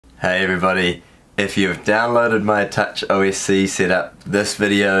Hey everybody, if you've downloaded my Touch OSC setup, this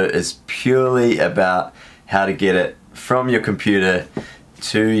video is purely about how to get it from your computer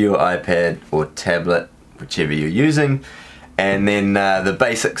to your iPad or tablet, whichever you're using, and then the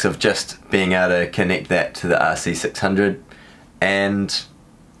basics of just being able to connect that to the RC600 and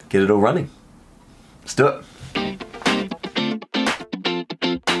get it all running. Let's do it.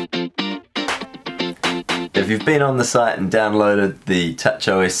 If you've been on the site and downloaded the Touch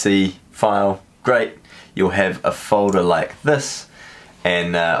OSC file, great. You'll have a folder like this,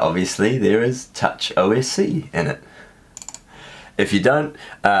 and obviously there is Touch OSC in it. If you don't,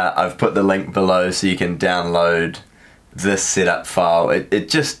 I've put the link below so you can download this setup file. It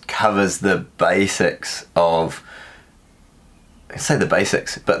just covers the basics of, I say the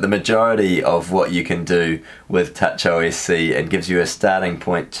basics, but the majority of what you can do with Touch OSC, and gives you a starting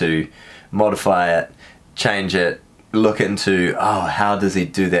point to modify it, change it, look into, oh, how does he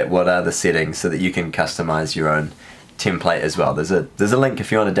do that, what are the settings, so that you can customize your own template as well. There's a link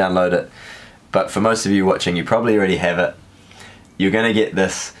if you want to download it, but for most of you watching, you probably already have it. You're going to get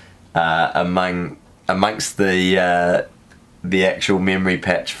this amongst the actual memory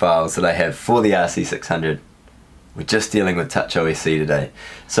patch files that I have for the RC600. We're just dealing with Touch OSC today.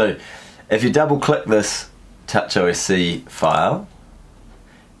 So if you double click this Touch OSC file,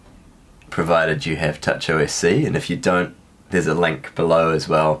 provided you have Touch OSC, and if you don't, there's a link below as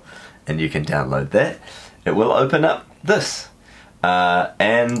well and you can download that. It will open up this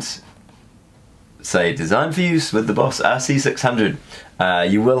and say design for use with the Boss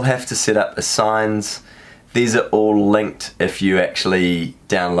RC600. You will have to set up assigns. These are all linked if you actually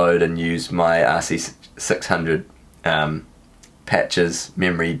download and use my RC600 patches,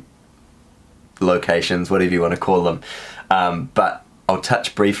 memory locations, whatever you want to call them, but I'll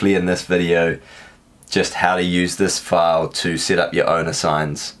touch briefly in this video just how to use this file to set up your own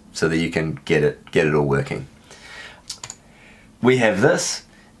assigns so that you can get it all working. We have this.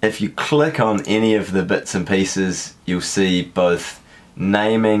 If you click on any of the bits and pieces, you'll see both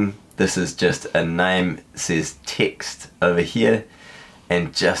naming. This is just a name, it says text over here,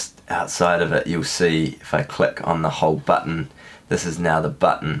 and just outside of it you'll see, if I click on the whole button, this is now the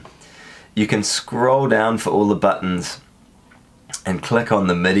button. You can scroll down for all the buttons and click on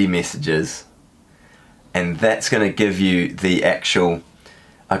the MIDI messages, and that's going to give you the actual,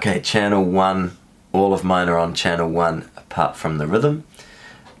 okay, channel 1, all of mine are on channel 1 apart from the rhythm,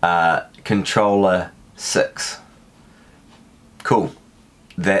 controller 6. Cool.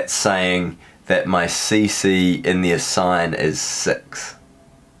 That's saying that my CC in the assign is 6.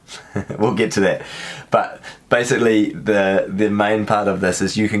 We'll get to that, but basically the main part of this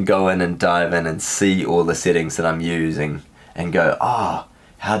is you can go in and dive in and see all the settings that I'm using and go, oh,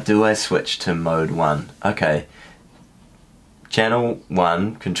 how do I switch to mode 1? Okay, channel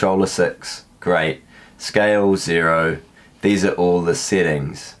 1, controller 6, great, scale 0, these are all the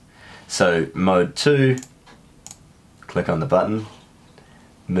settings. So mode 2, click on the button,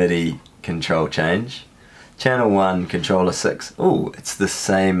 MIDI control change, channel 1, controller 6, oh, it's the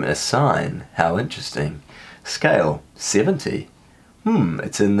same assign, how interesting. Scale 70,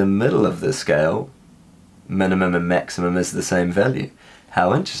 it's in the middle of the scale, minimum and maximum is the same value.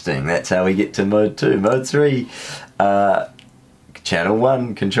 How interesting. That's how we get to mode 2. Mode 3, channel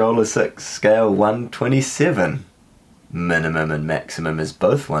 1, controller 6, scale 127. Minimum and maximum is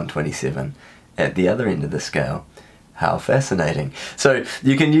both 127 at the other end of the scale. How fascinating. So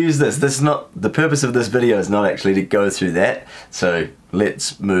you can use this. This is not, the purpose of this video is not actually to go through that, so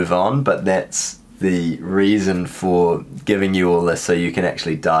let's move on, but that's the reason for giving you all this, so you can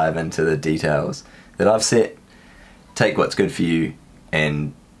actually dive into the details that I've set, take what's good for you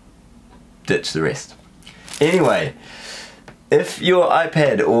and ditch the rest. Anyway, if your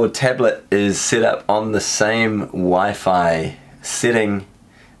iPad or tablet is set up on the same Wi-Fi setting,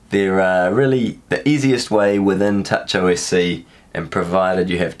 they're really the easiest way within Touch OSC, and provided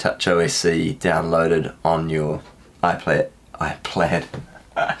you have Touch OSC downloaded on your iPad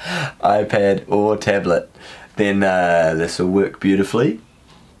or tablet, then this will work beautifully.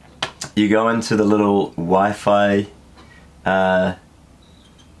 You go into the little Wi-Fi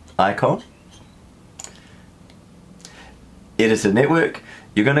icon, edit a network,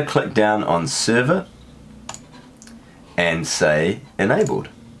 you're going to click down on server and say enabled.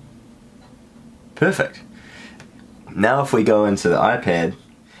 Perfect. Now if we go into the iPad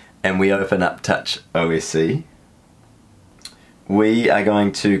and we open up Touch OSC, we are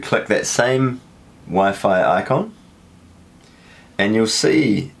going to click that same Wi-Fi icon, and you'll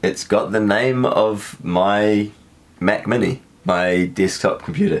see it's got the name of my Mac Mini, my desktop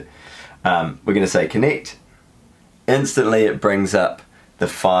computer. We're going to say connect. Instantly it brings up the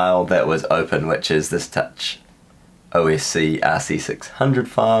file that was open, which is this Touch OSC RC600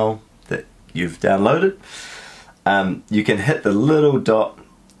 file that you've downloaded. You can hit the little dot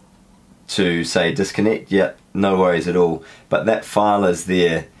to say disconnect. Yeah, no worries at all, but that file is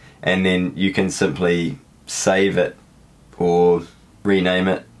there, and then you can simply save it or rename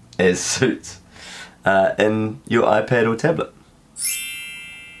it as suits in your iPad or tablet.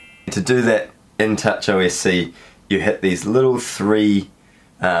 To do that in Touch OSC, you hit these little three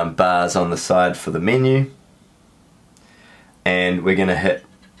bars on the side for the menu, and we're going to hit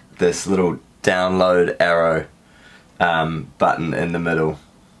this little download arrow button in the middle.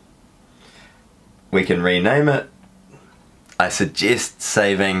 We can rename it. I suggest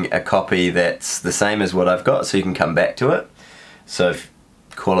saving a copy that's the same as what I've got, so you can come back to it. So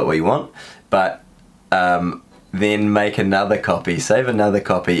call it what you want, but then make another copy, save another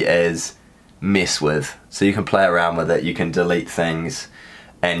copy as mess with, so you can play around with it, you can delete things,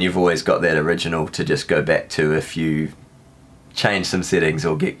 and you've always got that original to just go back to if you change some settings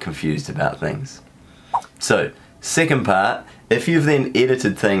or get confused about things. So, second part, if you've then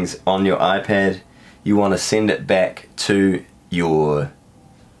edited things on your iPad, you want to send it back to your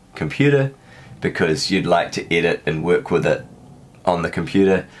computer because you'd like to edit and work with it on the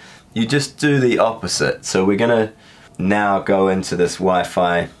computer. You just do the opposite. So we're going to now go into this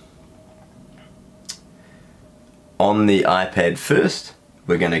Wi-Fi on the iPad first.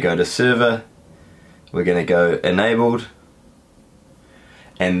 We're going to go to server, we're going to go enabled,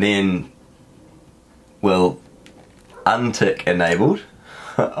 and then we'll untick enabled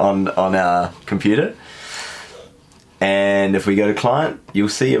on our computer. And if we go to client, you'll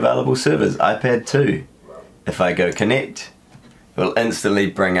see available servers, iPad 2. If I go connect, it will instantly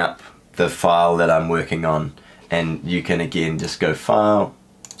bring up the file that I'm working on, and you can again just go file,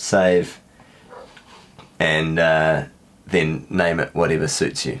 save, and then name it whatever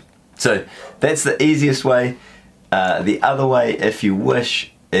suits you. So that's the easiest way. The other way, if you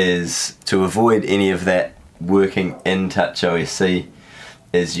wish, is to avoid any of that working in Touch OSC,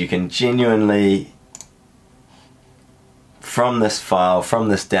 is you can genuinely, from this file, from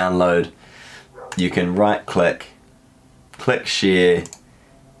this download, you can right click, click share,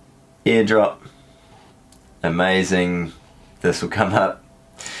 airdrop. Amazing, this will come up.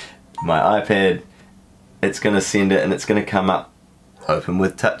 My iPad, it's going to send it and it's going to come up open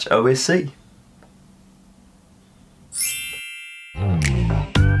with Touch OSC.